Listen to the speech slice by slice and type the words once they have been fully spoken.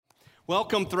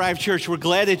Welcome, Thrive Church. We're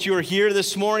glad that you are here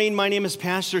this morning. My name is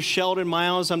Pastor Sheldon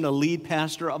Miles. I'm the lead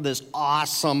pastor of this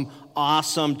awesome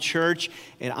church,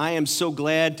 and I am so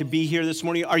glad to be here this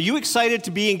morning. Are you excited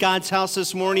to be in God's house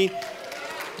this morning?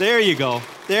 There you go.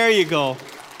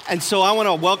 And so I want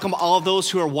to welcome all of those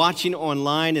who are watching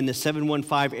online in the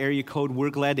 715 area code. We're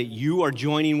glad that you are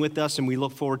joining with us, and we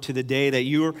look forward to the day that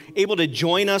you're able to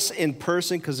join us in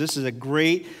person, because this is a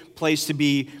great place to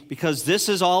be, because this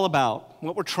is all about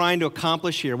what we're trying to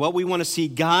accomplish here. What we want to see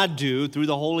God do through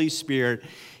the Holy Spirit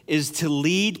is to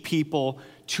lead people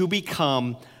to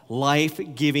become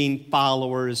life-giving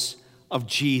followers of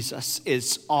Jesus.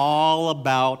 It's all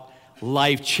about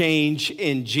life change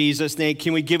in Jesus' name.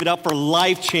 Can we give it up for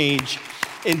life change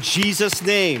in Jesus'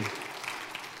 name?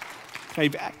 I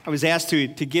was asked to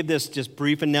give this just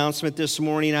brief announcement this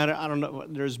morning. I don't know.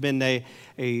 There's been a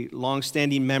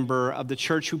longstanding member of the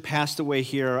church who passed away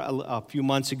here a few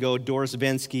months ago, Doris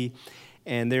Vensky,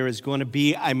 and there is going to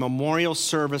be a memorial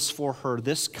service for her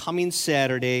this coming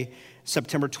Saturday,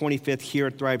 September 25th, here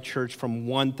at Thrive Church from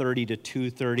 1:30 to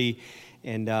 2:30.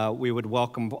 And we would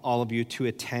welcome all of you to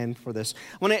attend for this.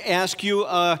 I want to ask you,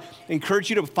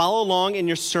 encourage you to follow along in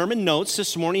your sermon notes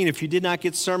this morning. If you did not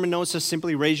get sermon notes, just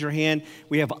simply raise your hand.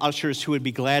 We have ushers who would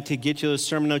be glad to get you those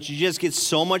sermon notes. You just get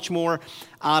so much more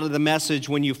out of the message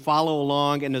when you follow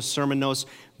along in the sermon notes.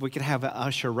 We could have an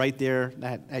usher right there,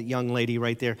 that young lady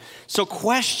right there. So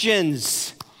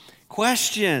questions.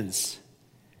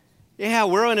 Yeah,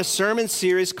 we're in a sermon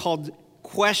series called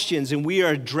Questions, and we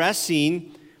are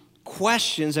addressing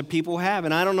questions that people have.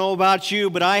 And I don't know about you,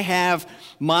 but I have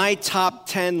my top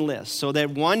 10 list, so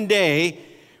that one day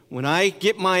when I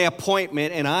get my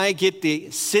appointment and I get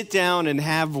to sit down and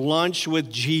have lunch with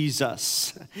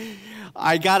Jesus,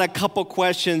 I got a couple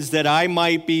questions that I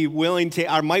might be wanting to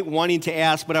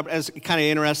ask, but it's kind of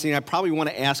interesting. I probably want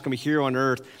to ask them here on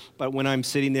earth, but when I'm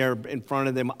sitting there in front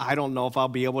of them, I don't know if I'll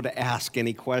be able to ask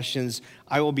any questions.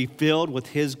 I will be filled with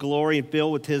His glory and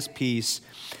filled with His peace.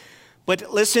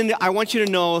 But listen, I want you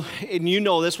to know, and you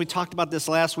know this, we talked about this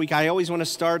last week, I always want to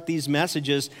start these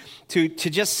messages to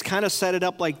just kind of set it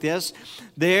up like this.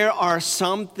 There are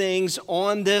some things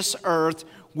on this earth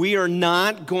we are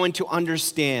not going to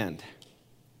understand.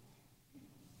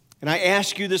 And I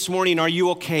ask you this morning, are you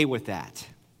okay with that?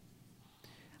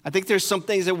 I think there's some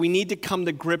things that we need to come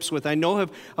to grips with. I know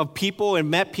of people and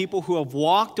met people who have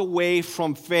walked away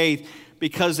from faith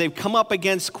because they've come up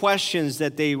against questions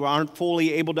that they aren't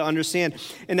fully able to understand.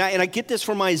 And I get this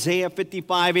from Isaiah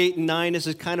 55, 8, and 9. This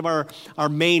is kind of our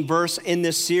main verse in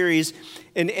this series.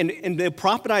 And the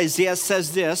prophet Isaiah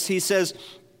says this. He says,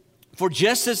 "For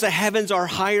just as the heavens are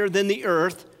higher than the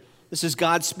earth," this is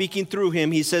God speaking through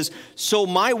him, he says, "so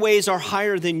my ways are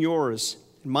higher than yours,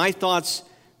 and my thoughts,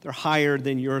 they're higher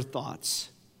than your thoughts."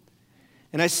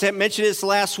 And I mentioned this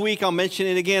last week, I'll mention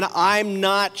it again. I'm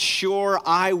not sure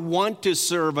I want to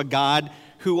serve a God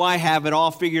who I have it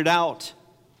all figured out.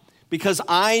 Because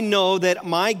I know that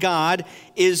my God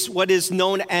is what is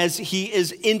known as He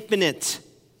is infinite.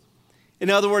 In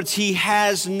other words, He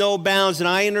has no bounds. And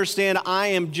I understand I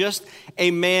am just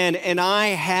a man, and I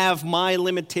have my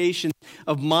limitations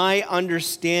of my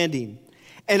understanding.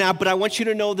 But I want you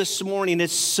to know this morning,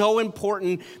 it's so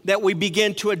important that we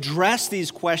begin to address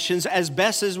these questions as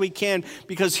best as we can,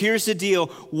 because here's the deal.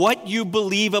 What you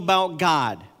believe about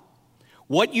God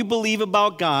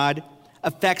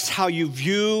affects how you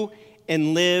view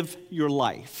and live your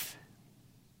life.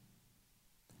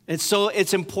 And so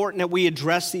it's important that we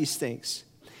address these things.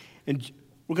 And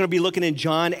we're going to be looking in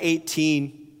John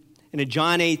 18. And in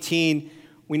John 18,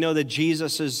 we know that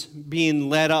Jesus is being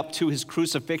led up to His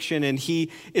crucifixion, and He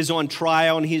is on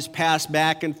trial, and He's passed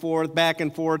back and forth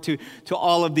to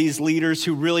all of these leaders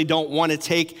who really don't want to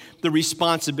take the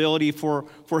responsibility for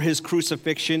His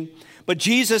crucifixion. But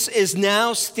Jesus is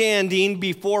now standing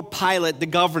before Pilate, the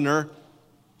governor,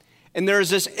 and there's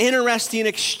this interesting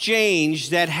exchange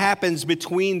that happens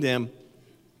between them.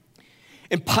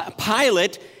 And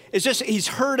Pilate he's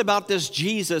heard about this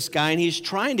Jesus guy, and he's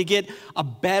trying to get a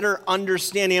better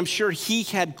understanding. I'm sure he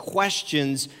had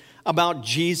questions about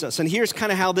Jesus. And here's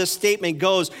kind of how this statement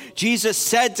goes. Jesus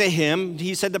said to him,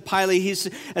 he said to Pilate,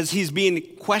 as he's being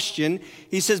questioned,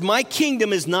 he says, "My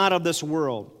kingdom is not of this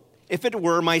world. If it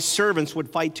were, my servants would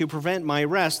fight to prevent my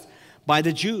arrest by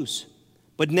the Jews.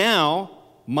 But now,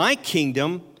 my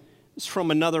kingdom is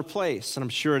from another place." And I'm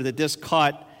sure that this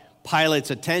caught Pilate's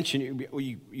attention.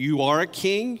 You are a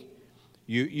king?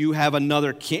 You have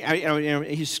another king?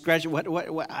 He's scratching. What?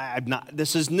 I'm not.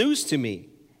 This is news to me.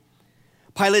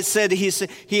 Pilate said,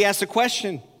 he asked a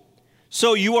question.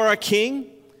 "So you are a king?"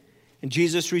 And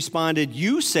Jesus responded,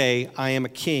 "You say I am a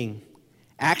king.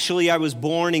 Actually, I was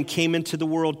born and came into the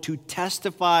world to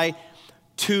testify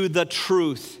to the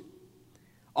truth.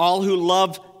 All who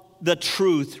love the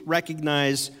truth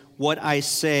recognize what I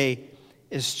say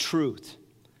is truth.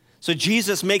 So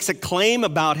Jesus makes a claim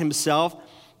about himself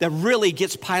that really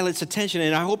gets Pilate's attention,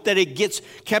 and I hope that it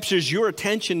captures your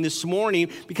attention this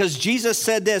morning, because Jesus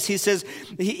said this. He says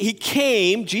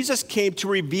Jesus came to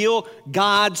reveal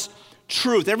God's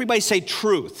truth. Everybody say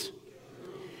truth.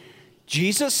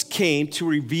 Jesus came to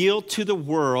reveal to the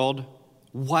world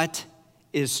what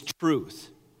is truth.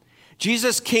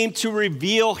 Jesus came to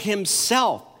reveal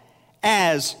himself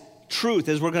as truth,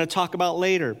 as we're going to talk about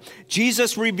later.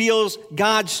 Jesus reveals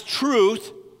God's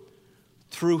truth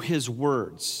through his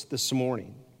words this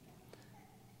morning.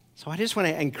 So I just want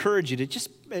to encourage you to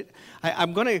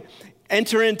I'm going to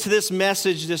enter into this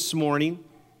message this morning,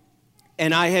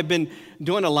 and I have been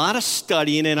doing a lot of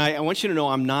studying, and I want you to know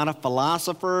I'm not a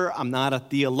philosopher, I'm not a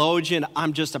theologian,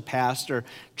 I'm just a pastor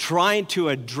trying to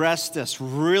address this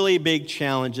really big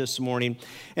challenge this morning.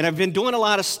 And I've been doing a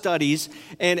lot of studies,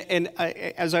 and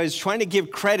as I was trying to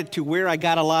give credit to where I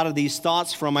got a lot of these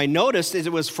thoughts from, I noticed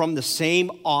it was from the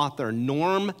same author,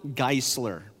 Norm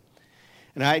Geisler.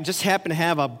 And I just happen to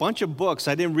have a bunch of books,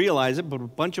 I didn't realize it, but a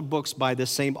bunch of books by the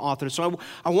same author. So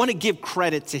I want to give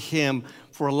credit to him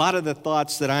for a lot of the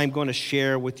thoughts that I'm going to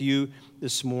share with you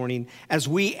this morning as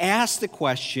we ask the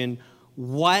question,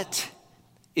 what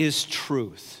is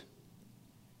truth?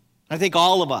 I think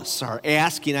all of us are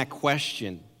asking that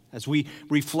question as we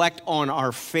reflect on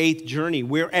our faith journey.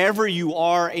 Wherever you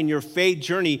are in your faith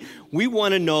journey, we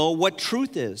want to know what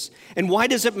truth is. And why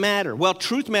does it matter? Well,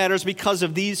 truth matters because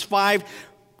of these 5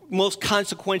 most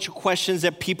consequential questions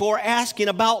that people are asking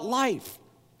about life.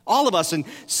 All of us, in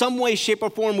some way, shape, or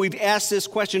form, we've asked this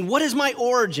question: what is my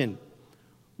origin?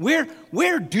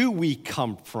 Where do we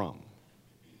come from?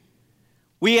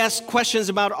 We ask questions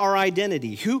about our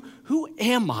identity. Who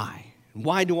am I?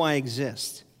 Why do I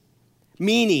exist?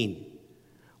 Meaning,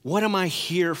 what am I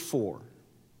here for?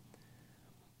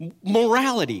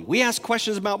 Morality. We ask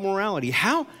questions about morality.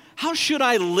 How should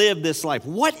I live this life?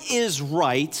 What is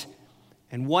right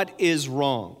and what is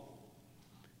wrong?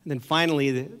 And then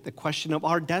finally, the question of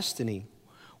our destiny.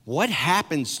 What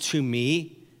happens to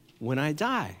me when I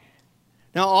die?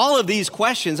 Now, all of these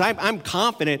questions, I'm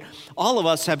confident all of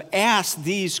us have asked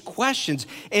these questions,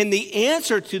 and the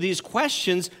answer to these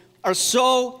questions are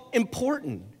so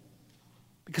important.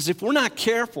 Because if we're not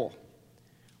careful,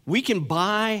 we can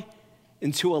buy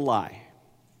into a lie.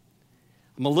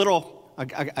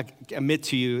 I admit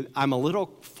to you, I'm a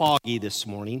little foggy this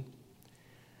morning.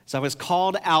 So I was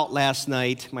called out last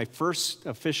night, my first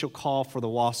official call for the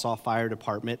Wausau Fire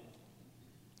Department.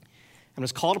 I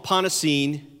was called upon a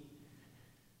scene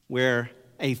where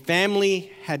a family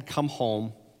had come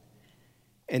home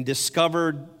and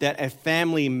discovered that a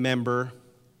family member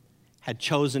had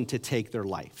chosen to take their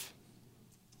life.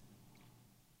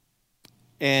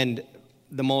 And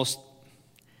the most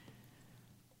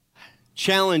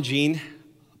challenging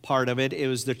part of it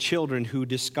was the children who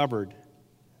discovered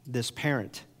this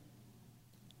parent.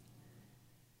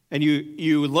 And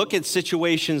you look at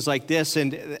situations like this,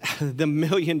 and the $1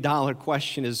 million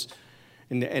question is,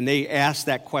 and they asked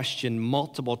that question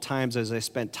multiple times as I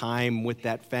spent time with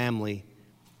that family.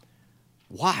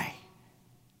 Why?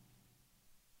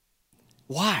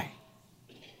 Why?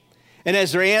 And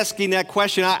as they're asking that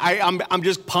question, I'm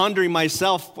just pondering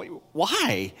myself,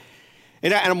 why?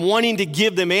 And I'm wanting to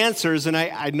give them answers, and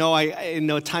I know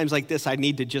at times like this, I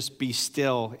need to just be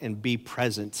still and be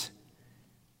present.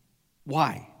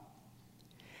 Why?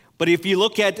 But if you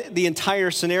look at the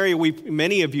entire scenario,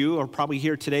 many of you are probably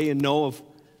here today and know of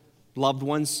loved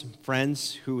ones,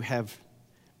 friends who have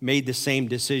made the same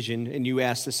decision, and you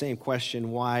ask the same question,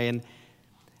 why? And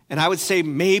I would say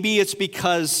maybe it's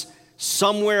because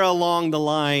somewhere along the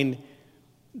line,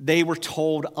 they were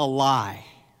told a lie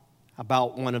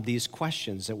about one of these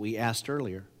questions that we asked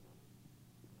earlier.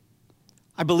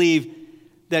 I believe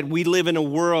that we live in a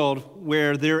world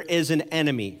where there is an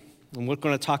enemy, and we're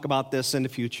going to talk about this in the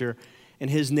future, and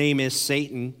his name is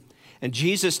Satan. And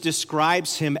Jesus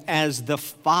describes him as the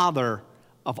father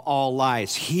of all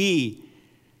lies. He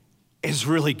is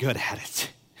really good at it.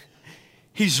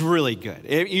 He's really good.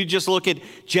 If you just look at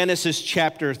Genesis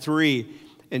chapter 3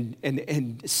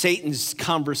 and Satan's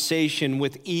conversation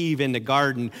with Eve in the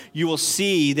garden, you will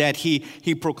see that he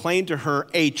proclaimed to her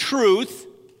a truth,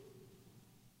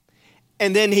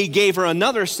 and then he gave her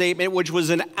another statement, which was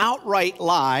an outright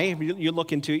lie. You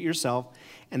look into it yourself.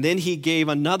 And then he gave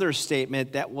another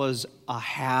statement that was a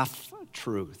half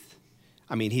truth.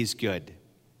 I mean, he's good.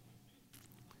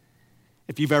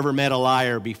 If you've ever met a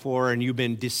liar before and you've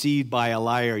been deceived by a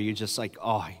liar, you're just like,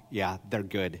 oh, yeah, they're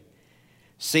good.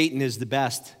 Satan is the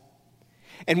best.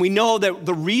 And we know that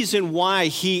the reason why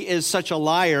he is such a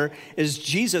liar is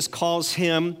Jesus calls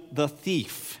him the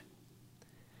thief.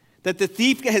 That the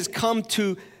thief has come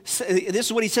to, this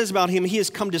is what he says about him, he has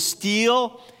come to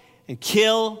steal and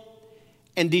kill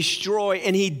and destroy.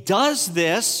 And he does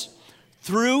this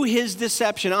through his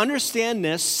deception. Understand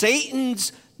this,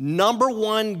 Satan's number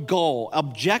one goal,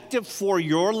 objective for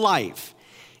your life,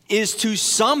 is to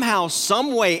somehow,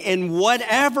 some way, in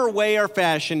whatever way or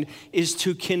fashion, is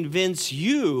to convince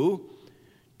you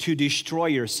to destroy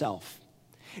yourself.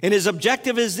 And his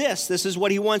objective is this. This is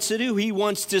what he wants to do. He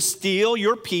wants to steal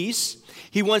your peace.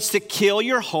 He wants to kill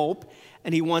your hope.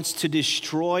 And he wants to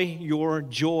destroy your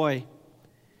joy.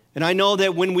 And I know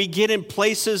that when we get in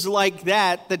places like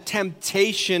that, the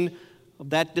temptation of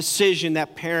that decision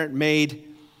that parent made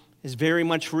is very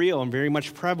much real and very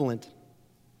much prevalent.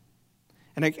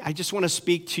 And I just want to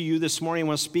speak to you this morning. I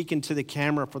want to speak into the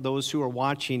camera for those who are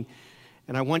watching.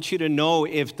 And I want you to know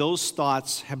if those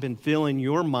thoughts have been filling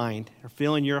your mind or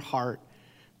filling your heart,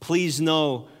 please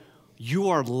know you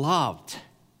are loved.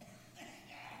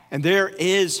 And there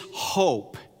is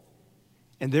hope.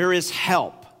 And there is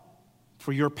help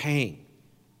for your pain.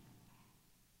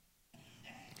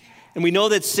 And we know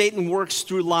that Satan works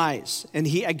through lies. And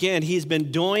he's been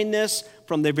doing this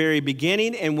from the very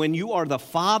beginning. And when you are the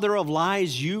father of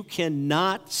lies, you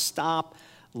cannot stop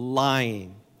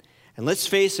lying. And let's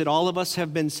face it, all of us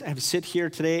have sit here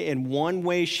today in one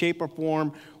way, shape, or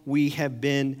form, we have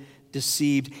been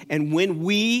deceived. And when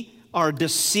we are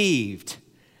deceived,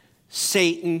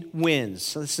 Satan wins.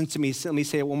 So listen to me. Let me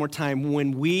say it one more time.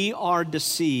 When we are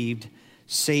deceived,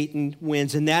 Satan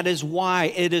wins. And that is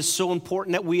why it is so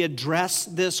important that we address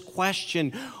this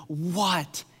question.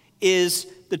 What is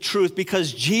the truth?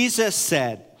 Because Jesus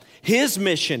said, his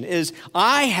mission is,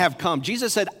 I have come.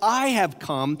 Jesus said, I have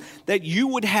come that you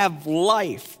would have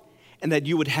life and that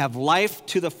you would have life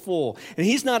to the full. And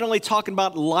he's not only talking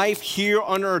about life here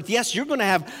on earth. Yes, you're going to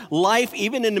have life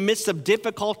even in the midst of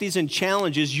difficulties and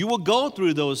challenges. You will go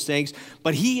through those things,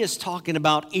 but he is talking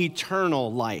about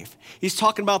eternal life. He's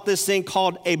talking about this thing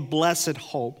called a blessed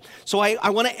hope. So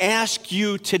I want to ask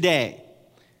you today,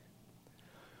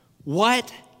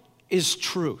 what is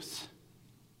truth?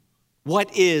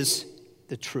 What is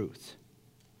the truth?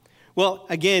 Well,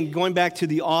 again, going back to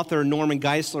the author, Norman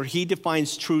Geisler, he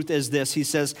defines truth as this. He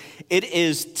says, it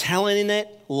is telling it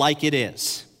like it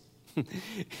is.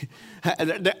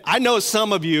 I know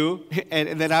some of you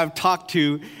that I've talked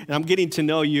to, and I'm getting to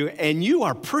know you, and you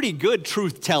are pretty good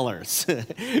truth tellers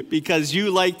because you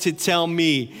like to tell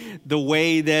me the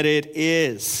way that it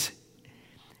is.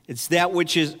 It's that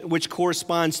which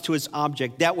corresponds to its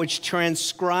object, that which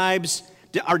describes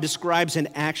an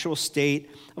actual state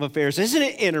of affairs. Isn't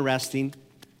it interesting?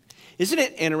 Isn't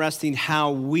it interesting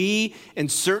how we, in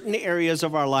certain areas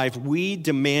of our life, we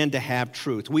demand to have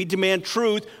truth? We demand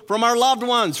truth from our loved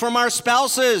ones, from our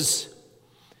spouses.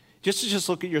 Just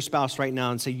look at your spouse right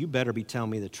now and say, you better be telling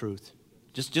me the truth.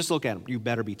 Just look at him. You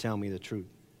better be telling me the truth.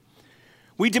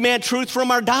 We demand truth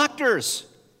from our doctors.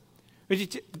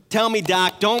 Tell me,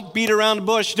 doc, don't beat around the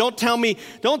bush. Don't tell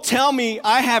me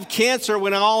I have cancer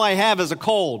when all I have is a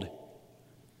cold.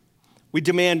 We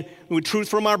demand truth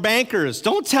from our bankers.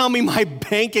 Don't tell me my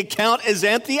bank account is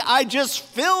empty. I just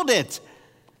filled it.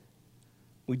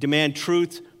 We demand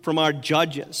truth from our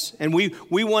judges. And we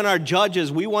want our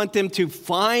judges, we want them to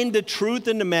find the truth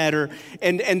in the matter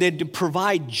and then to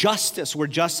provide justice where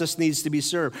justice needs to be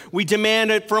served. We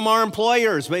demand it from our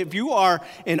employers. But if you are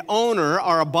an owner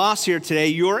or a boss here today,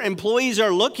 your employees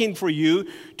are looking for you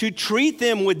to treat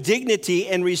them with dignity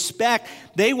and respect.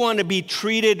 They want to be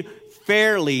treated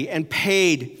fairly and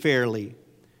paid fairly.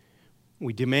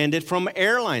 We demand it from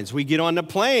airlines. We get on the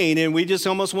plane and we just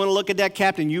almost want to look at that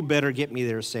captain. You better get me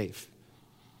there safe.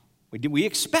 We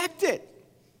expect it.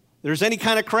 If there's any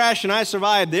kind of crash and I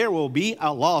survive, there will be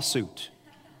a lawsuit.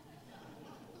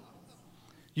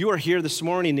 You are here this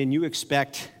morning and you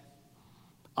expect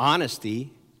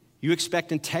honesty. You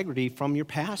expect integrity from your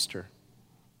pastor.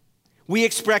 We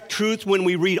expect truth when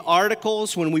we read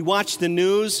articles, when we watch the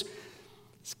news.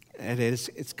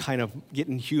 It's kind of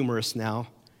getting humorous now.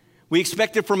 We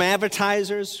expect it from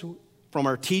advertisers, from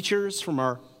our teachers, from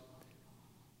our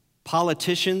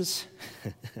politicians.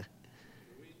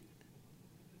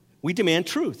 We demand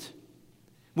truth.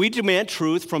 We demand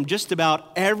truth from just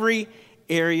about every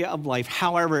area of life.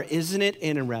 However, isn't it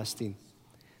interesting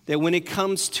that when it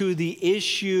comes to the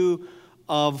issue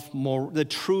of the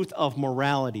truth of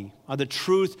morality, or the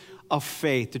truth of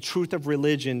faith, the truth of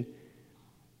religion,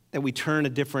 that we turn a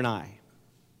different eye?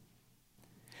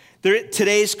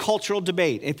 Today's cultural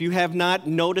debate, if you have not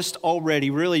noticed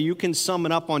already, really, you can sum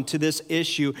it up onto this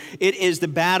issue. It is the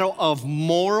battle of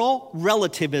moral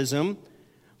relativism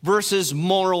versus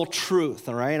moral truth,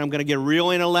 all right? I'm going to get real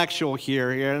intellectual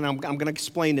here, and I'm going to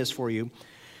explain this for you.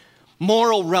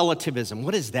 Moral relativism,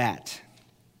 what is that?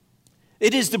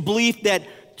 It is the belief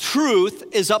that truth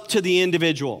is up to the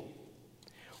individual.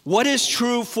 What is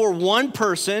true for one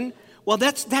person, well,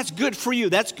 that's good for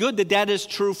you. That's good that is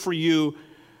true for you,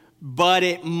 but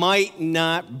it might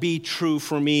not be true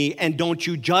for me, and don't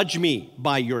you judge me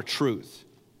by your truth,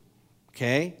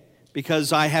 okay?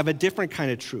 Because I have a different kind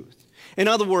of truth. In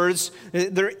other words,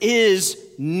 there is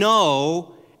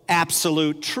no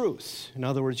absolute truth. In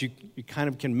other words, you kind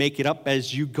of can make it up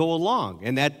as you go along,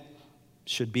 and that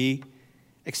should be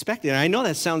expected. And I know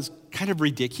that sounds kind of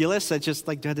ridiculous. That's just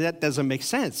like, that doesn't make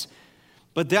sense.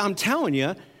 But I'm telling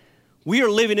you, we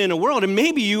are living in a world, and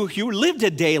maybe you lived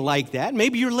a day like that.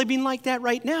 Maybe you're living like that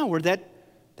right now, where that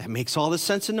makes all the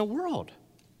sense in the world.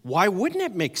 Why wouldn't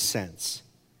it make sense?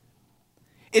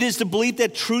 It is the belief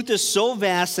that truth is so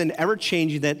vast and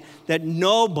ever-changing that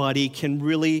nobody can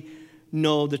really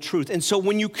know the truth. And so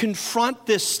when you confront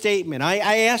this statement, I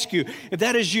ask you, if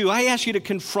that is you, I ask you to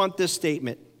confront this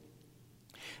statement.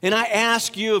 And I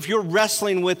ask you, if you're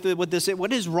wrestling with this,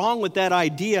 what is wrong with that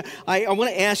idea? I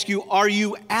want to ask you, are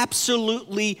you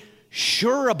absolutely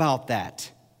sure about that?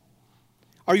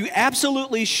 Are you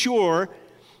absolutely sure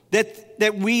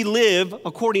that we live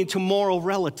according to moral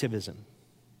relativism?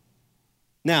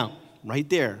 Now, right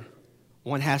there,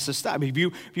 one has to stop. If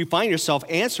you find yourself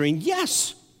answering,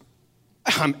 yes,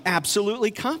 I'm absolutely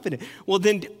confident, well,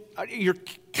 then you're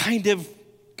kind of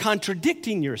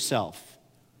contradicting yourself.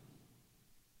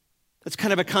 That's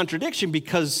kind of a contradiction,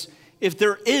 because if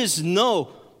there is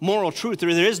no moral truth,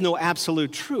 or there is no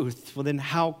absolute truth, well, then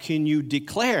how can you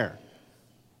declare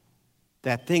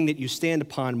that thing that you stand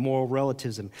upon, moral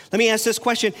relativism? Let me ask this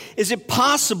question. Is it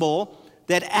possible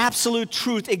that absolute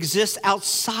truth exists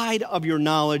outside of your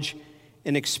knowledge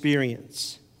and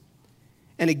experience?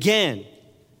 And again,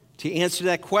 to answer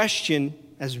that question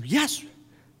as yes,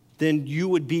 then you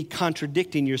would be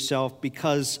contradicting yourself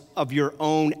because of your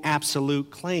own absolute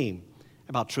claim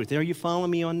about truth. Are you following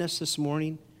me on this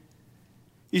morning?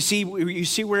 You see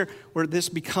where this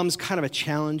becomes kind of a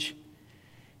challenge?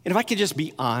 And if I could just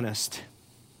be honest,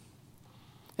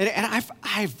 and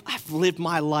I've lived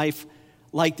my life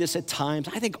like this at times.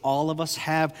 I think all of us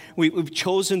have. We've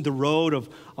chosen the road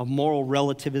of moral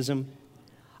relativism.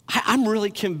 I'm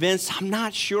really convinced, I'm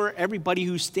not sure everybody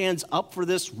who stands up for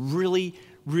this really,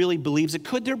 really believes it.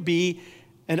 Could there be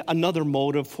another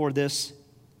motive for this?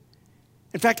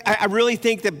 In fact, I really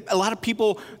think that a lot of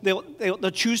people,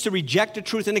 they'll choose to reject the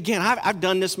truth. And again, I've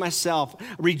done this myself.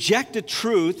 Reject the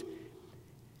truth,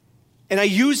 and I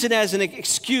use it as an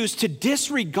excuse to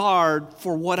disregard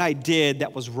for what I did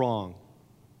that was wrong.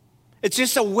 It's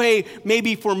just a way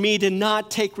maybe for me to not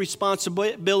take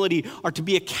responsibility or to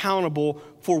be accountable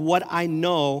for what I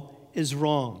know is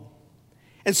wrong.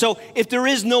 And so if there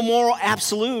is no moral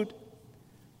absolute,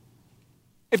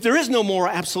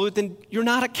 then you're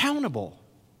not accountable.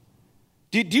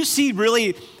 Do you see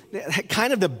really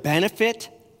kind of the benefit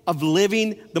of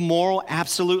living the moral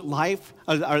absolute life,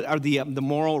 or the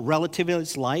moral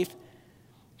relativist life?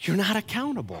 You're not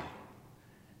accountable.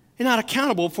 You're not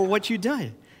accountable for what you've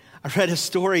done. I read a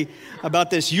story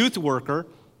about this youth worker.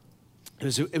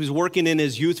 It was working in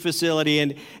his youth facility,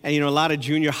 and a lot of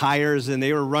junior hires, and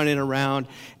they were running around,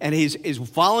 and he's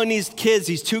following these kids,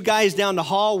 these two guys down the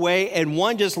hallway, and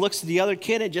one just looks at the other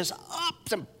kid and just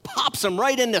ups and pops him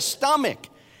right in the stomach.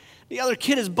 The other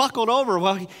kid is buckled over.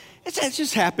 Well, it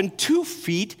just happened 2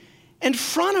 feet in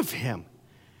front of him.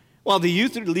 Well, the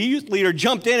youth leader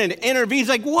jumped in and intervened. He's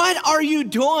like, "What are you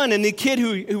doing?" And the kid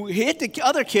who hit the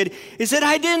other kid, he said,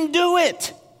 "I didn't do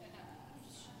it.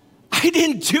 I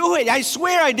didn't do it. I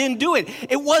swear I didn't do it.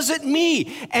 It wasn't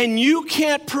me. And you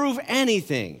can't prove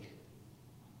anything."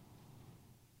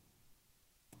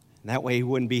 And that way he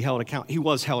wouldn't be held accountable. He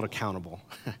was held accountable.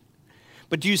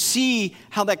 But do you see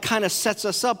how that kind of sets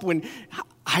us up when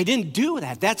I didn't do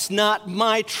that? That's not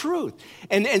my truth.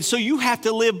 And so you have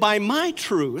to live by my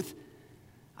truth.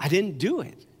 I didn't do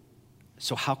it.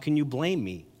 So how can you blame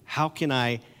me? How can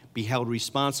I be held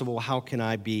responsible? How can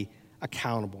I be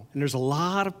accountable? And there's a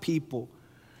lot of people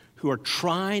who are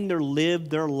trying to live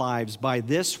their lives by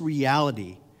this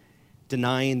reality,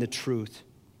 denying the truth.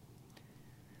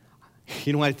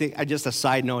 You know what I think? Just a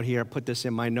side note here, I put this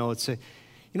in my notes. You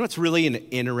know what's really an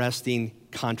interesting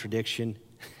contradiction?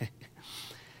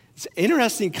 It's an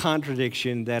interesting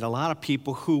contradiction that a lot of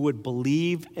people who would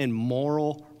believe in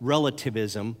moral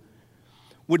relativism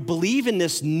would believe in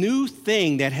this new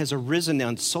thing that has arisen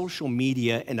on social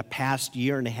media in the past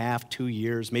year and a half, 2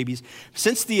 years, maybe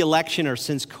since the election or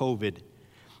since COVID.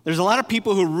 There's a lot of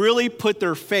people who really put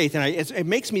their faith, and it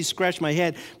makes me scratch my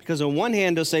head because on one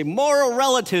hand they'll say moral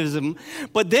relativism,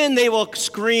 but then they will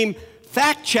scream,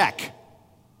 fact check.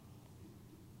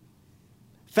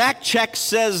 Fact check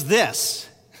says this.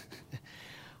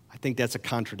 I think that's a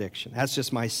contradiction. That's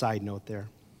just my side note there.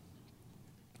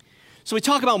 So we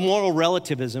talk about moral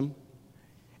relativism,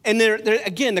 and there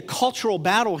again, the cultural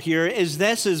battle here is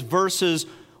this is versus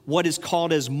what is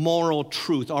called as moral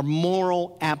truth, or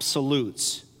moral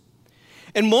absolutes.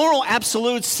 And moral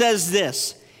absolutes says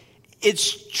this: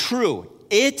 it's true.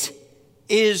 It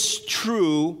is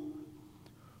true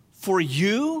for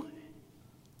you,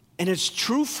 and it's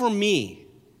true for me.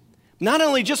 Not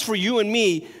only just for you and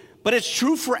me, but it's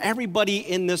true for everybody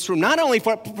in this room. Not only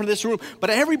for this room,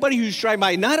 but everybody who's driving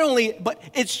by. Not only, but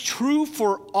it's true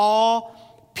for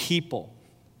all people.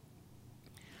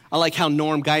 I like how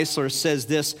Norm Geisler says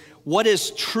this: what is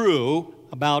true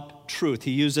about truth? He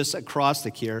uses this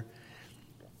acrostic here.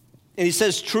 And he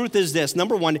says truth is this.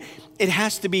 Number one, it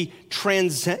has to be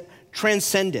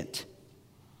transcendent.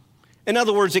 In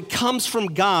other words, it comes from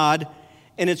God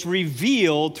and it's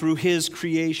revealed through his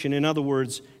creation. In other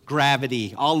words,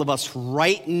 gravity. All of us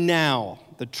right now,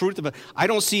 the truth of it.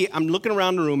 I'm looking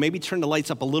around the room, maybe turn the lights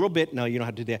up a little bit. No, you don't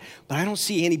have to do that. But I don't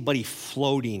see anybody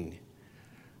floating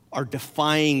or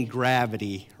defying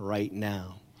gravity right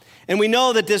now. And we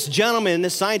know that this gentleman,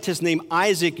 this scientist named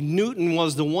Isaac Newton,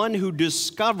 was the one who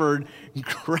discovered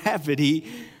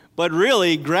gravity, but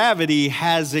really gravity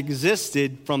has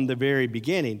existed from the very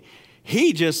beginning.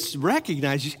 He just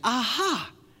recognizes,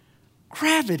 aha,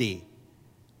 gravity.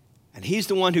 And he's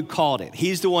the one who called it.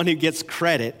 He's the one who gets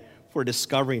credit for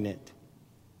discovering it.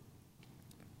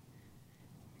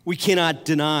 We cannot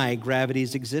deny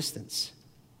gravity's existence.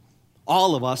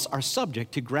 All of us are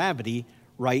subject to gravity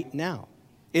right now.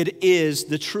 It is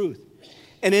the truth.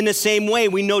 And in the same way,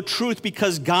 we know truth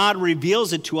because God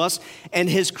reveals it to us and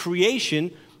his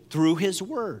creation through his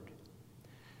word.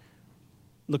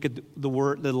 Look at the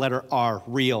word, the letter R,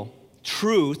 real.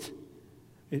 Truth,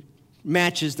 it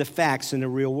matches the facts in the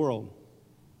real world.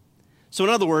 So in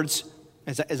other words,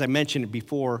 as I mentioned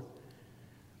before,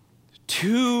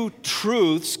 two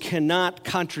truths cannot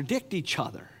contradict each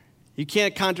other. You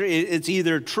can't it's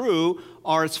either true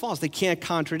or it's false. They can't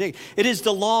contradict. It is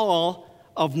the law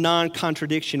of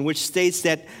non-contradiction, which states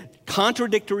that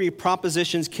contradictory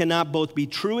propositions cannot both be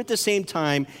true at the same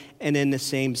time and in the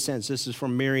same sense. This is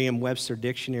from Merriam-Webster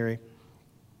Dictionary.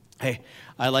 Hey,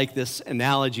 I like this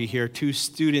analogy here. Two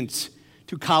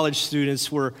college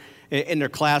students were in their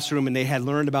classroom, and they had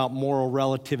learned about moral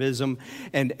relativism,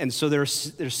 and so they're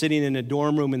sitting in a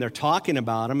dorm room, and they're talking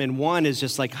about them, and one is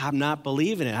just like, I'm not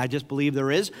believing it. I just believe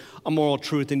there is a moral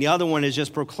truth, and the other one is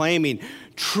just proclaiming,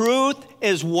 truth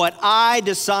is what I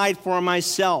decide for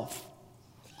myself.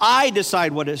 I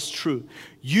decide what is true.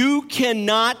 You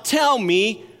cannot tell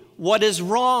me what is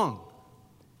wrong.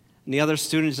 And the other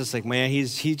student is just like, man,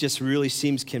 he just really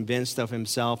seems convinced of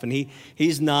himself. And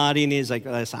he's nodding. He's like,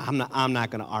 I'm not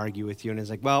going to argue with you. And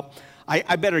he's like, well,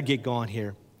 I better get going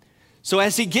here. So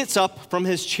as he gets up from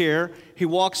his chair, he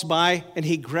walks by and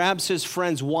he grabs his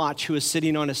friend's watch who is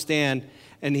sitting on a stand.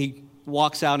 And he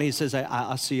walks out and he says,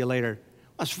 I'll see you later.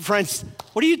 Friends,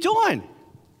 what are you doing?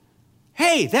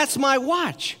 Hey, that's my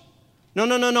watch. No.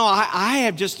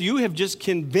 You have just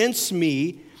convinced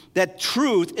me that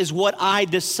truth is what I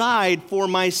decide for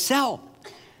myself.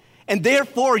 And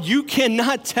therefore, you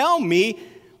cannot tell me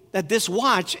that this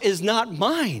watch is not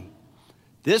mine.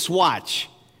 This watch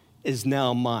is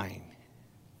now mine.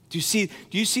 Do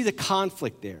you see the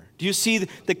conflict there? Do you see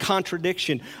the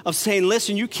contradiction of saying,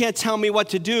 listen, you can't tell me what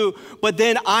to do, but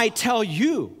then I tell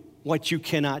you what you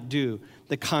cannot do,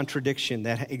 the contradiction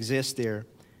that exists there.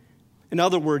 In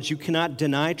other words, you cannot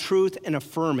deny truth and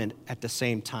affirm it at the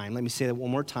same time. Let me say that one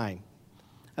more time.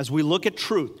 As we look at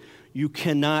truth, you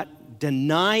cannot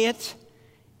deny it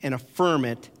and affirm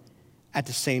it at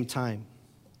the same time.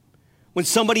 When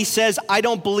somebody says, I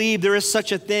don't believe there is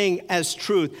such a thing as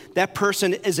truth, that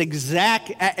person is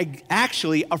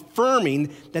actually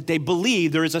affirming that they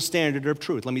believe there is a standard of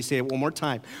truth. Let me say it one more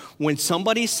time. When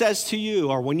somebody says to you,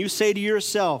 or when you say to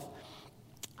yourself,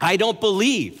 I don't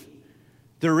believe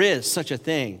there is such a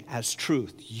thing as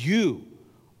truth, you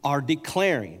are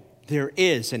declaring there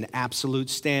is an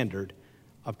absolute standard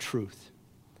of truth.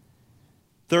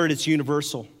 Third, it's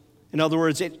universal. In other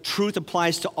words, truth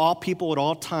applies to all people at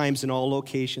all times and all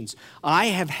locations. I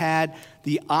have had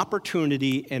the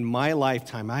opportunity in my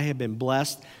lifetime, I have been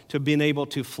blessed to have been able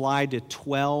to fly to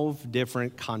 12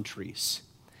 different countries.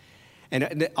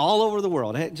 And all over the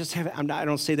world. I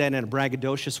don't say that in a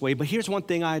braggadocious way, but here's one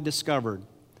thing I discovered.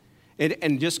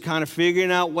 And just kind of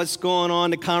figuring out what's going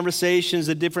on, the conversations,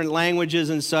 the different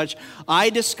languages and such, I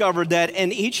discovered that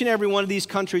in each and every one of these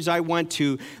countries I went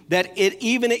to, that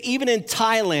even in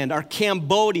Thailand or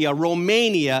Cambodia,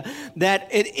 Romania,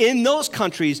 in those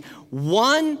countries,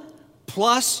 1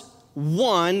 +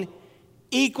 1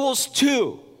 =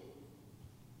 2.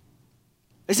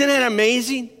 Isn't that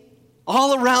amazing?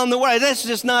 All around the world. That's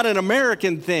just not an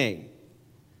American thing.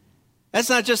 That's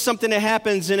not just something that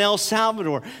happens in El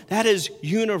Salvador. That is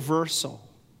universal.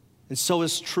 And so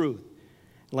is truth.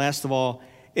 Last of all,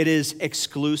 it is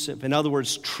exclusive. In other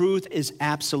words, truth is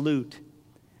absolute.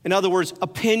 In other words,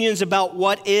 opinions about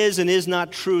what is and is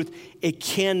not truth, it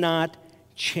cannot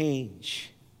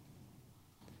change.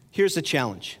 Here's the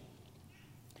challenge.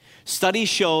 Studies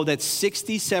show that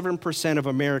 67% of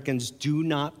Americans do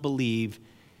not believe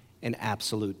in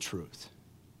absolute truth.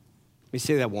 Let me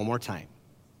say that one more time.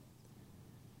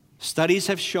 Studies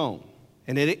have shown,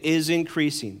 and it is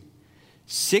increasing,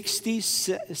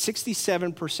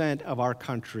 67% of our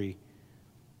country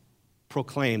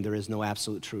proclaim there is no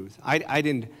absolute truth. I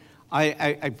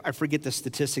forget the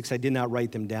statistics. I did not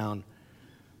write them down.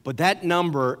 But that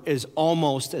number is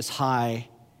almost as high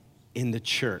in the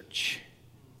church.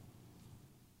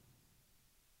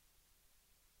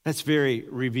 That's very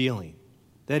revealing.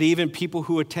 That even people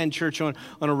who attend church on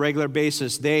a regular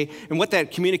basis, and what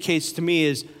that communicates to me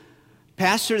is,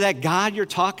 Pastor, that God you're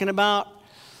talking about,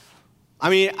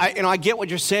 I get what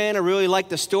you're saying. I really like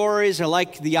the stories. I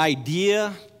like the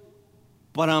idea,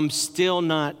 but I'm still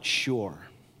not sure.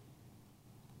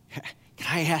 Can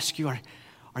I ask you,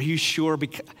 are you sure?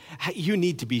 Because you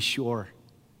need to be sure.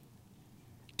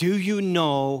 Do you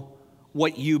know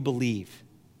what you believe?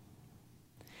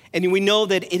 And we know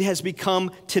that it has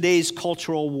become today's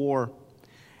cultural war.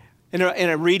 In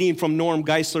a reading from Norm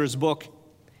Geisler's book,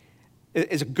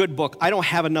 it's a good book. I don't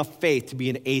have enough faith to be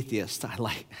an atheist.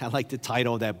 I like the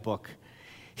title of that book.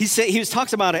 He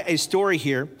talks about a story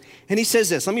here, and he says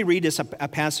this. Let me read this, a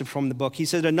passage from the book. He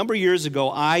said, a number of years ago,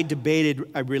 I debated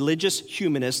a religious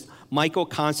humanist, Michael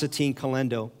Constantine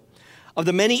Kalendo. Of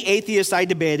the many atheists I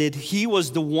debated, he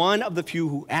was the one of the few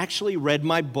who actually read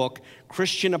my book,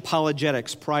 Christian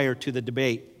Apologetics, prior to the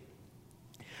debate.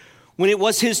 When it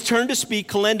was his turn to speak,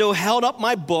 Kalendo held up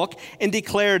my book and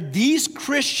declared, "These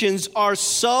Christians are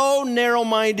so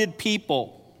narrow-minded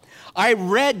people. I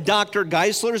read Dr.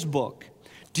 Geisler's book.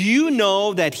 Do you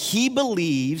know that he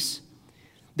believes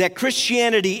that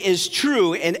Christianity is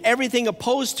true and everything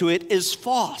opposed to it is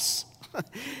false?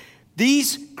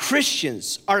 These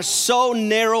Christians are so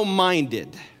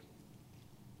narrow-minded."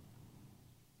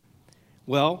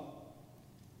 Well,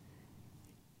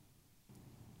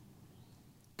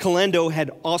 Kalendo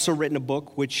had also written a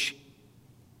book which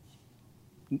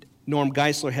Norm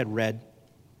Geisler had read,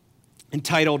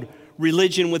 entitled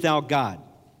Religion Without God.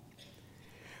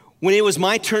 When it was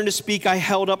my turn to speak, I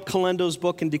held up Kalendo's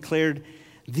book and declared,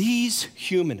 "These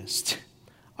humanists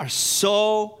are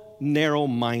so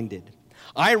narrow-minded.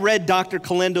 I read Dr.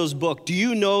 Kalendo's book. Do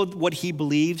you know what he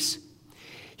believes?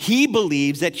 He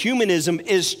believes that humanism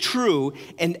is true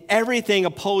and everything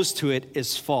opposed to it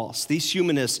is false. These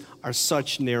humanists are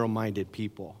such narrow-minded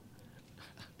people."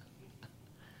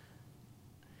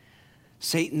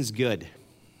 Satan's good.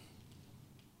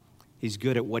 He's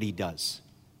good at what he does.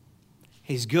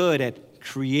 He's good at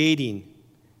creating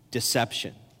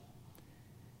deception.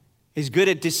 He's good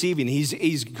at deceiving.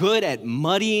 He's good at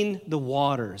muddying the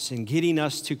waters and getting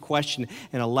us to question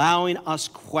and allowing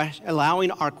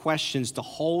our questions to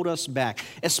hold us back,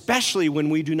 especially when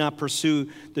we do not pursue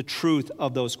the truth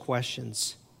of those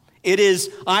questions. It is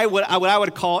what I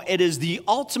would call it is the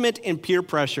ultimate in peer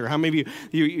pressure. How many of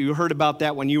you heard about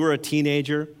that when you were a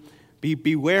teenager?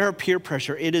 Beware of peer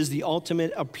pressure. It is the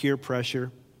ultimate of peer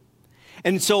pressure.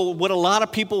 And so what a lot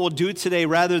of people will do today,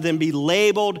 rather than be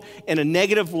labeled in a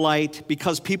negative light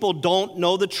because people don't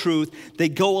know the truth, they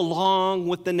go along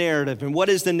with the narrative. And what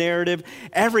is the narrative?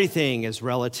 Everything is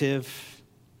relative.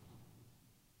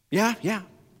 Yeah.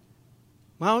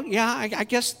 Well, yeah, I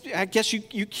guess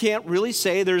you can't really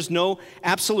say there's no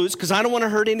absolutes because I don't want to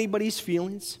hurt anybody's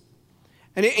feelings.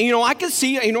 And I can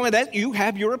see, that you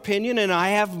have your opinion and I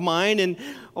have mine, and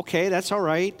okay, that's all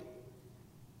right.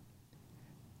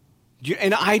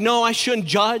 And I know I shouldn't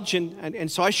judge,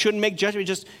 and so I shouldn't make judgment,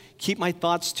 just keep my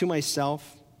thoughts to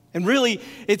myself. And really,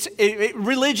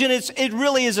 religion, it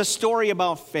really is a story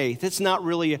about faith. It's not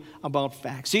really about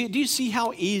facts. Do you see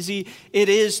how easy it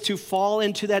is to fall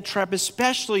into that trap,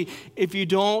 especially if you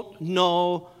don't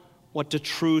know what the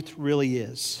truth really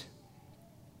is?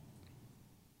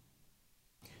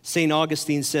 St.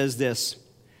 Augustine says this: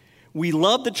 we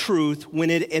love the truth when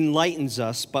it enlightens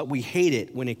us, but we hate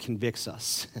it when it convicts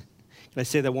us. Can I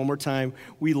say that one more time?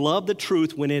 We love the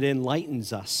truth when it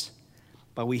enlightens us,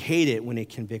 but we hate it when it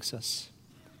convicts us.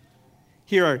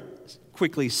 Here are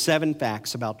quickly 7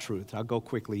 facts about truth. I'll go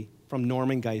quickly from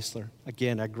Norman Geisler,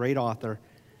 again, a great author.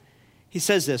 He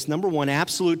says this: number 1,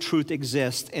 absolute truth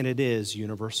exists and it is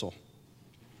universal.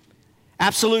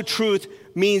 Absolute truth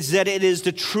means that it is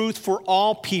the truth for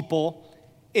all people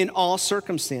in all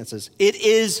circumstances. It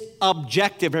is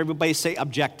objective. Everybody say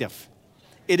objective.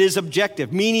 It is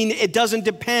objective, meaning it doesn't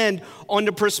depend on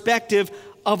the perspective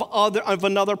of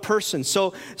another person.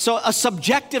 So a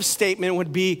subjective statement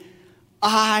would be,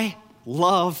 I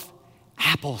love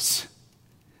apples.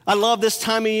 I love this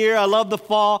time of year. I love the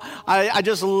fall. I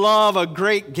just love a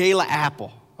great Gala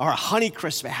apple or a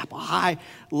Honeycrisp apple. I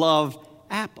love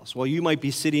apples. Well, you might be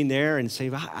sitting there and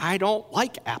say, I don't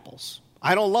like apples.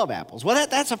 I don't love apples. Well,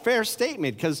 that's a fair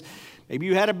statement because maybe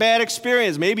you had a bad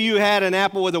experience. Maybe you had an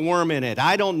apple with a worm in it.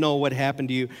 I don't know what happened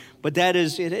to you, but it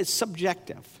is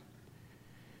subjective.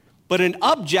 But an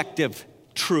objective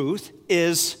truth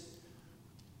is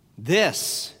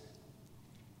this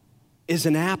is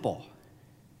an apple.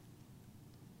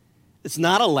 It's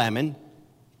not a lemon.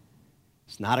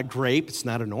 It's not a grape. It's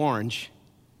not an orange.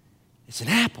 It's an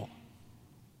apple.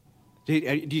 Do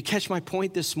you catch my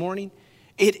point this morning?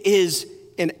 It is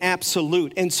an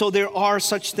absolute. And so there are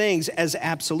such things as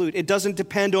absolute. It doesn't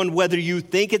depend on whether you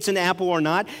think it's an apple or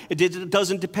not. It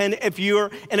doesn't depend if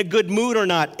you're in a good mood or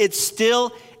not. It's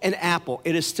still an apple.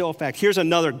 It is still a fact. Here's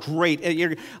another great,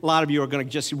 a lot of you are going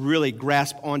to just really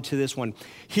grasp onto this one.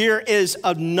 Here is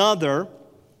another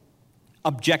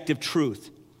objective truth.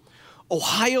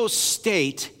 Ohio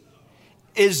State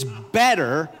is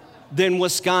better than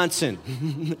Wisconsin.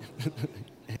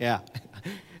 Yeah,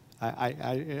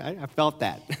 I felt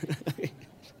that.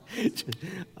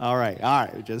 All right,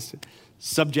 just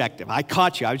subjective. I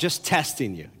caught you. I was just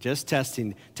testing you,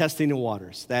 testing the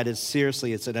waters. That is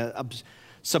seriously, it's a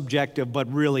subjective,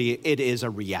 but really it is a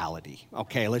reality.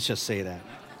 Okay, let's just say that.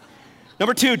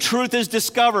 Number 2, truth is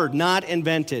discovered, not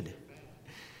invented.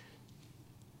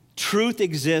 Truth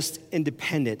exists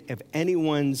independent of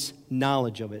anyone's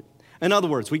knowledge of it. In other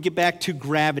words, we get back to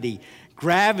gravity.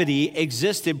 Gravity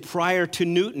existed prior to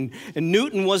Newton, and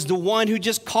Newton was the one who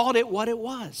just called it what it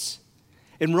was.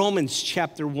 In Romans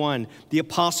chapter 1, the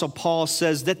Apostle Paul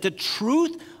says that the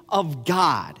truth of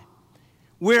God,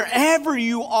 wherever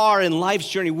you are in life's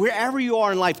journey, wherever you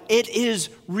are in life, it is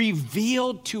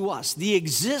revealed to us. The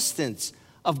existence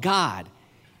of God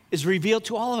is revealed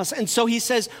to all of us. And so he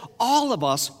says all of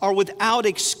us are without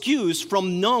excuse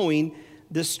from knowing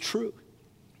this truth.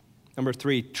 Number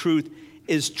 3, truth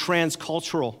is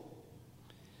transcultural.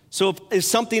 So if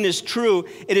something is true,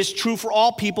 it is true for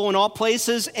all people in all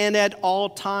places and at all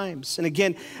times. And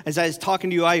again, as I was talking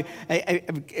to you, I've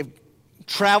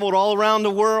traveled all around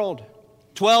the world,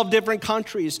 12 different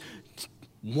countries.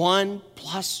 1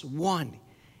 + 1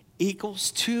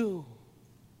 = 2.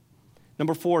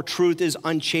 Number 4, truth is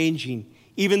unchanging,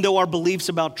 even though our beliefs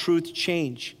about truth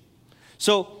change.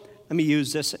 So let me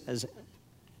use this as an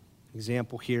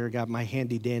example here. I got my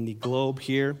handy-dandy globe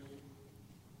here.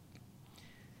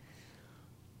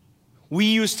 We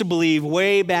used to believe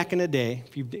way back in the day,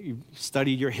 if you've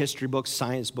studied your history books,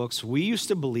 science books, we used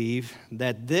to believe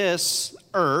that this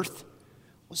earth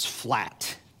was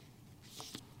flat.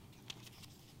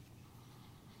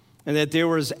 And that there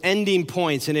was ending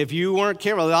points. And if you weren't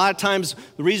careful, a lot of times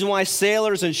the reason why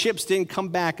sailors and ships didn't come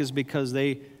back is because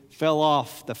they fell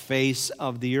off the face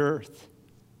of the earth.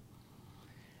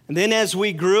 And then as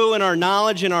we grew in our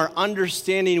knowledge and our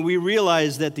understanding, we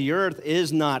realized that the earth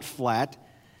is not flat,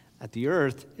 that the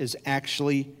earth is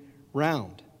actually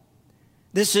round.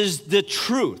 This is the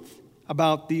truth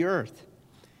about the earth.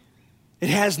 It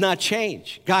has not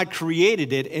changed. God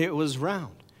created it, and it was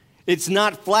round. It's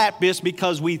not flat just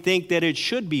because we think that it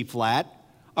should be flat,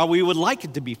 or we would like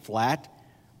it to be flat,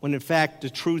 when in fact the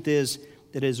truth is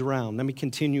that it is round. Let me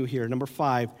continue here. Number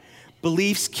 5,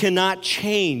 beliefs cannot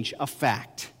change a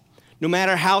fact, no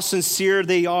matter how sincere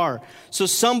they are. So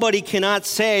somebody cannot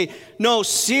say, no,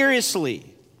 seriously,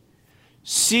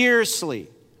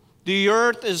 the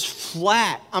earth is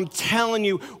flat. I'm telling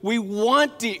you, we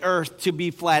want the earth to be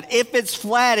flat. If it's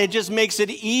flat, it just makes it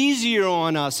easier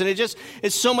on us, and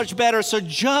it's so much better. So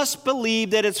just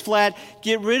believe that it's flat.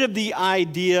 Get rid of the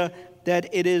idea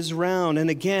that it is round. And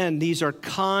again, these are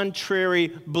contrary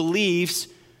beliefs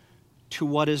to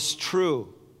what is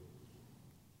true.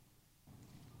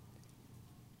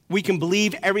 We can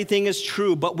believe everything is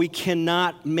true, but we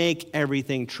cannot make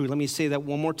everything true. Let me say that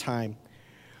one more time.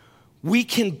 We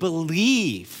can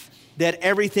believe that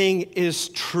everything is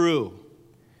true,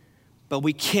 but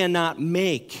we cannot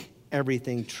make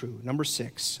everything true. Number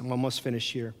 6, I'm almost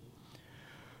finished here.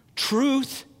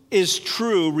 Truth is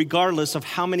true regardless of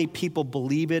how many people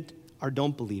believe it or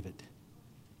don't believe it.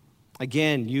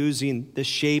 Again, using the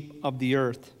shape of the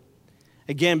earth.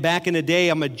 Again, back in the day,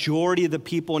 a majority of the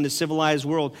people in the civilized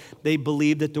world, they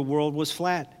believed that the world was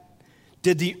flat.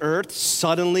 Did the earth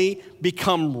suddenly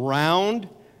become round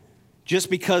just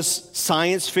because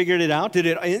science figured it out? Did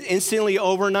it instantly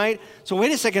overnight? So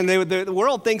wait a second, the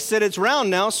world thinks that it's round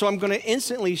now, so I'm going to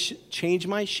instantly change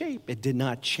my shape. It did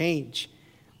not change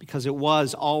because it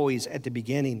was always at the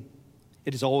beginning.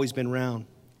 It has always been round.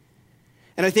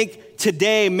 And I think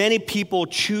today many people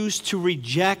choose to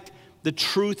reject the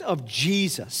truth of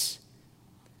Jesus.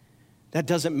 That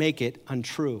doesn't make it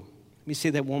untrue. Let me say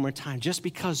that one more time. Just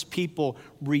because people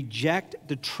reject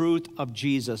the truth of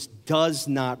Jesus does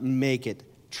not make it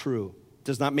true,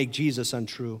 does not make Jesus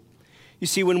untrue. You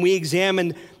see, when we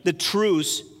examine the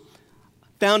truths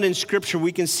found in Scripture,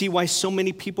 we can see why so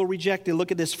many people reject it.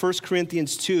 Look at this, 1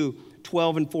 Corinthians 2,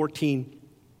 12 and 14.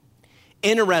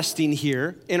 Interesting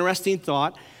here, interesting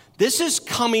thought. This is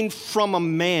coming from a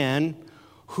man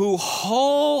who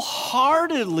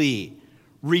wholeheartedly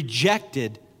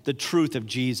rejected the truth of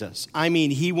Jesus. I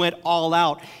mean, he went all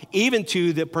out, even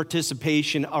to the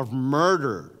participation of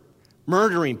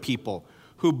murdering people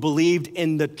who believed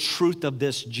in the truth of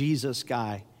this Jesus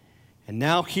guy. And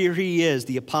now here he is,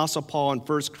 the Apostle Paul in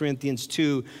 1 Corinthians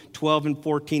 2, 12 and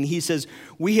 14. He says,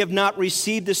 "We have not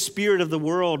received the spirit of the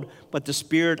world, but the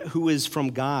Spirit who is from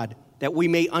God, that we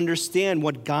may understand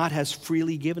what God has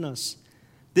freely given us.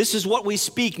 This is what we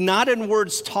speak, not in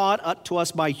words taught to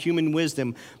us by human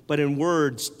wisdom, but in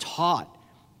words taught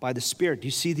by the Spirit." Do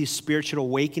you see the spiritual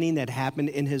awakening that happened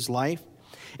in his life?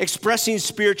 Expressing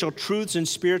spiritual truths and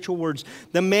spiritual words.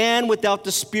 The man without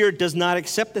the Spirit does not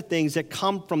accept the things that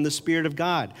come from the Spirit of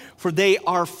God, for they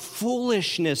are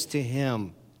foolishness to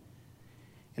him.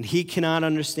 And he cannot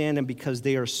understand them because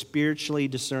they are spiritually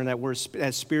discerned. That word,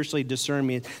 as spiritually discerned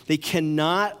means they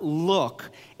cannot look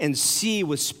and see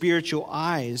with spiritual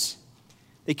eyes.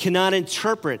 They cannot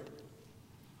interpret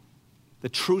the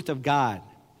truth of God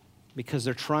because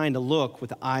they're trying to look with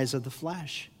the eyes of the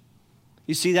flesh.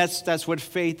 You see, that's what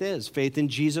faith is. Faith in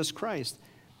Jesus Christ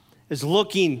is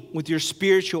looking with your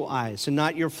spiritual eyes and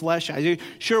not your flesh eyes.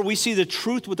 Sure, we see the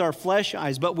truth with our flesh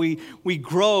eyes, but we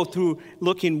grow through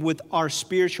looking with our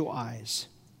spiritual eyes.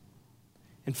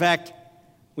 In fact,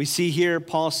 we see here,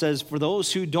 Paul says, for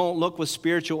those who don't look with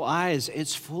spiritual eyes,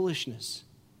 it's foolishness.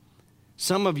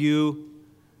 Some of you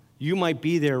might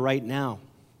be there right now.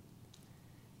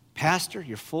 Pastor,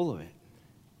 you're full of it.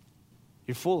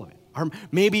 You're full of it. Or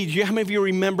maybe, how many of you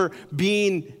remember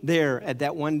being there at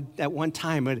that one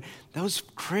time? And those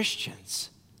Christians,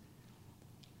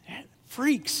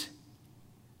 freaks,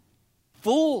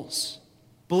 fools,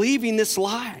 believing this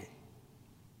lie.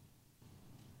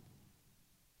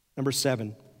 Number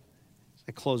 7,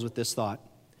 I close with this thought.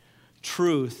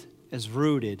 Truth is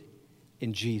rooted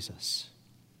in Jesus.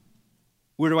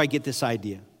 Where do I get this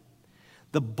idea?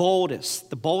 The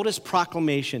boldest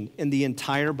proclamation in the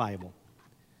entire Bible.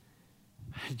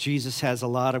 Jesus has a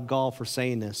lot of gall for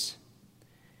saying this.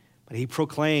 But he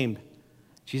proclaimed,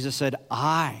 Jesus said,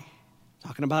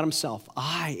 talking about himself,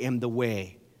 I am the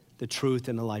way, the truth,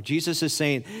 and the life. Jesus is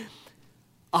saying,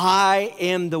 I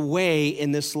am the way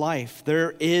in this life.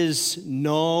 There is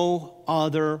no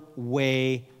other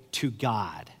way to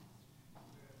God.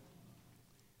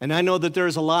 And I know that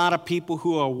there's a lot of people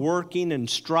who are working and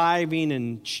striving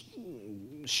and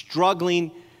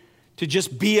struggling to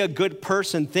just be a good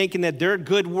person, thinking that their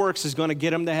good works is going to get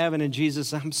them to heaven. And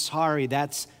Jesus, I'm sorry,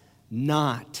 that's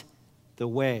not the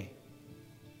way.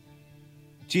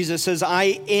 Jesus says,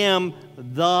 I am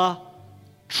the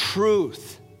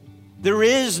truth. There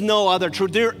is no other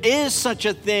truth. There is such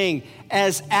a thing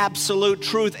as absolute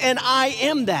truth, and I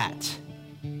am that.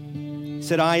 He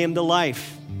said, I am the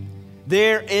life.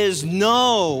 There is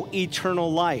no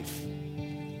eternal life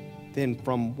than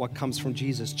from what comes from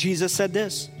Jesus. Jesus said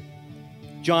this.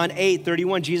 John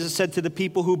 8:31, Jesus said to the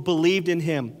people who believed in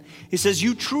him, he says,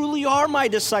 you truly are my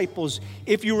disciples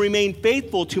if you remain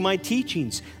faithful to my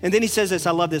teachings. And then he says this,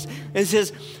 I love this. And he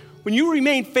says, when you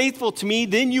remain faithful to me,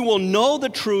 then you will know the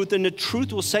truth and the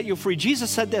truth will set you free. Jesus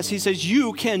said this, he says,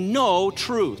 you can know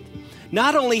truth.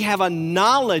 Not only have a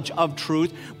knowledge of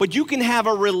truth, but you can have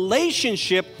a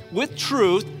relationship with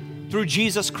truth through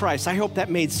Jesus Christ. I hope that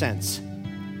made sense.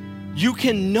 You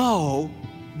can know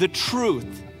the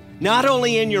truth. Not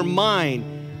only in your mind,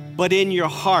 but in your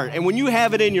heart. And when you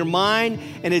have it in your mind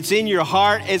and it's in your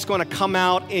heart, it's going to come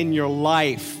out in your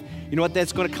life. You know what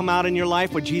that's going to come out in your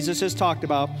life? What Jesus has talked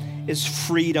about is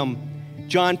freedom.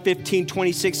 John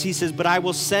 15:26, he says, but I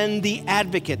will send the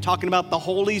advocate, talking about the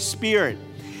Holy Spirit,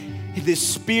 the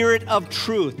Spirit of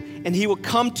truth, and he will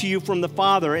come to you from the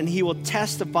Father, and he will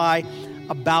testify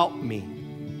about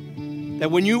me. That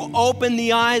when you open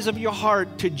the eyes of your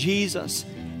heart to Jesus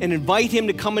and invite him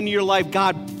to come into your life,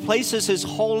 God places his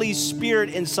Holy Spirit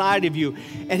inside of you,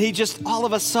 and he just, all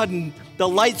of a sudden, the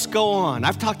lights go on.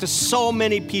 I've talked to so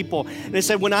many people, and they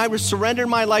said, when I surrendered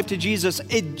my life to Jesus,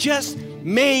 it just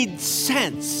made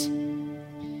sense.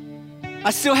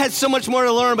 I still had so much more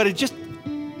to learn, but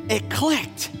it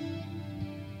clicked.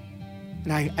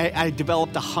 And I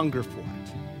developed a hunger for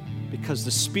it because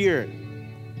the Spirit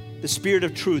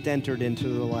of truth entered into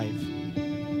the life.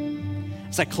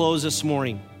 As I close this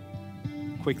morning,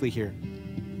 quickly here,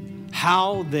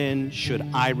 how then should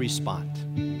I respond?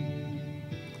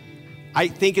 I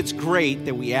think it's great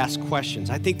that we ask questions.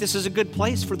 I think this is a good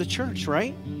place for the church,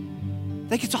 right? I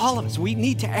think it's all of us. We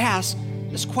need to ask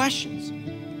these questions.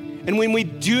 And when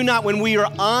we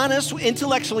are honest,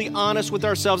 intellectually honest with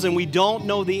ourselves and we don't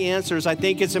know the answers, I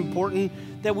think it's important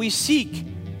that we seek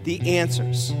the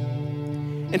answers.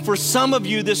 And for some of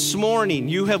you this morning,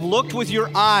 you have looked with your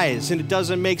eyes and it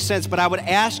doesn't make sense, but I would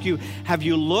ask you, have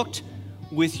you looked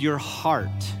with your heart?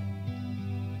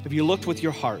 Have you looked with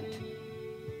your heart?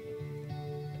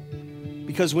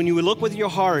 Because when you look with your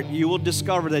heart, you will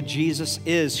discover that Jesus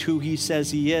is who he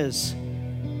says he is.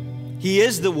 He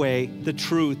is the way, the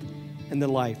truth, and the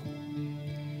life.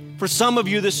 For some of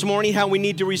you this morning, how we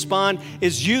need to respond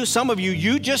is some of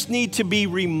you just need to be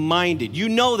reminded. You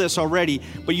know this already,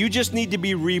 but you just need to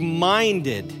be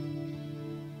reminded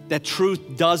that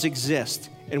truth does exist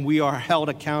and we are held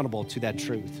accountable to that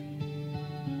truth.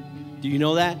 Do you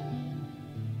know that?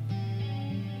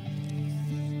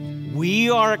 We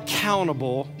are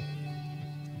accountable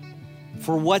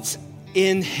for what's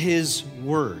in his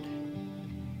word.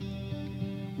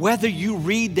 Whether you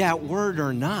read that word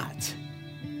or not,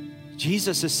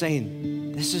 Jesus is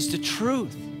saying, this is the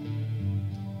truth.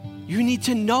 You need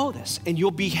to know this, and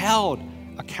you'll be held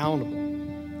accountable.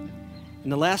 And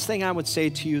the last thing I would say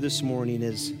to you this morning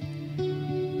is,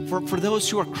 for those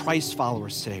who are Christ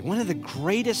followers today, one of the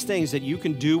greatest things that you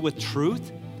can do with truth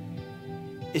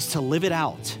is to live it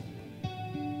out.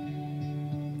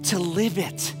 To live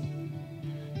it.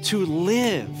 To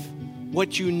live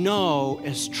what you know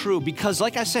is true. Because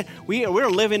like I said, we're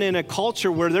living in a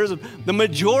culture where the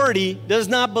majority does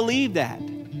not believe that.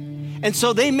 And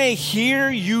so they may hear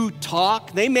you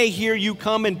talk, they may hear you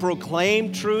come and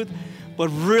proclaim truth, but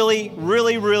really,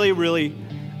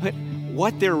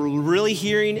 what they're really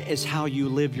hearing is how you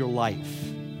live your life.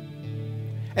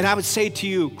 And I would say to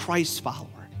you, Christ follower,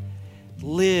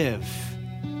 live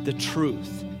the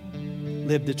truth.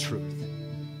 Live the truth.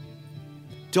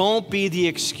 Don't be the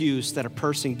excuse that a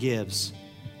person gives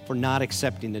for not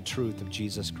accepting the truth of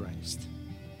Jesus Christ.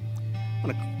 I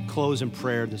want to close in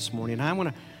prayer this morning. I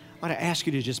want to ask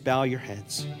you to just bow your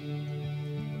heads.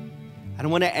 I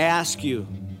want to ask you,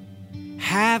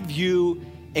 have you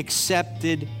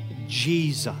accepted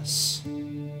Jesus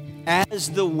as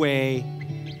the way,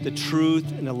 the truth,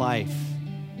 and the life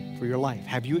for your life?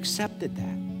 Have you accepted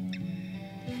that?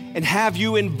 And have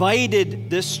you invited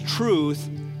this truth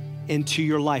into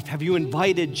your life? Have you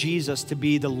invited Jesus to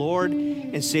be the Lord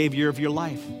and Savior of your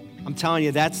life? I'm telling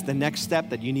you, that's the next step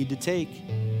that you need to take.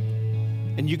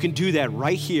 And you can do that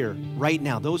right here, right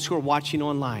now. Those who are watching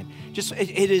online,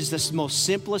 it is the most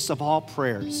simplest of all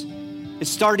prayers. It's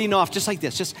starting off just like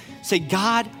this. Just say,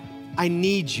 God, I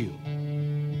need you.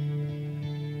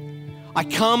 I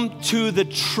come to the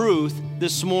truth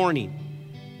this morning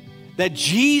that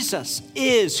Jesus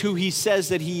is who he says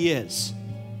that he is.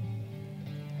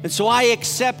 And so I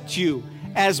accept you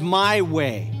as my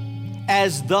way,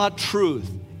 as the truth,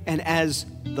 and as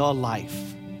the life.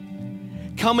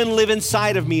 Come and live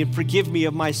inside of me and forgive me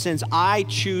of my sins. I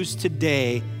choose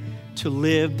today to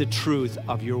live the truth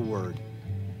of your word.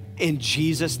 In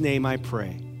Jesus' name I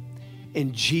pray.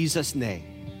 In Jesus'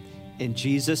 name. In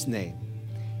Jesus' name.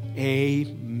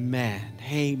 Amen.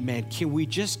 Amen. Can we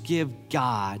just give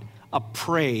God a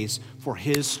praise for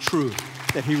his truth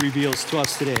that he reveals to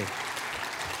us today?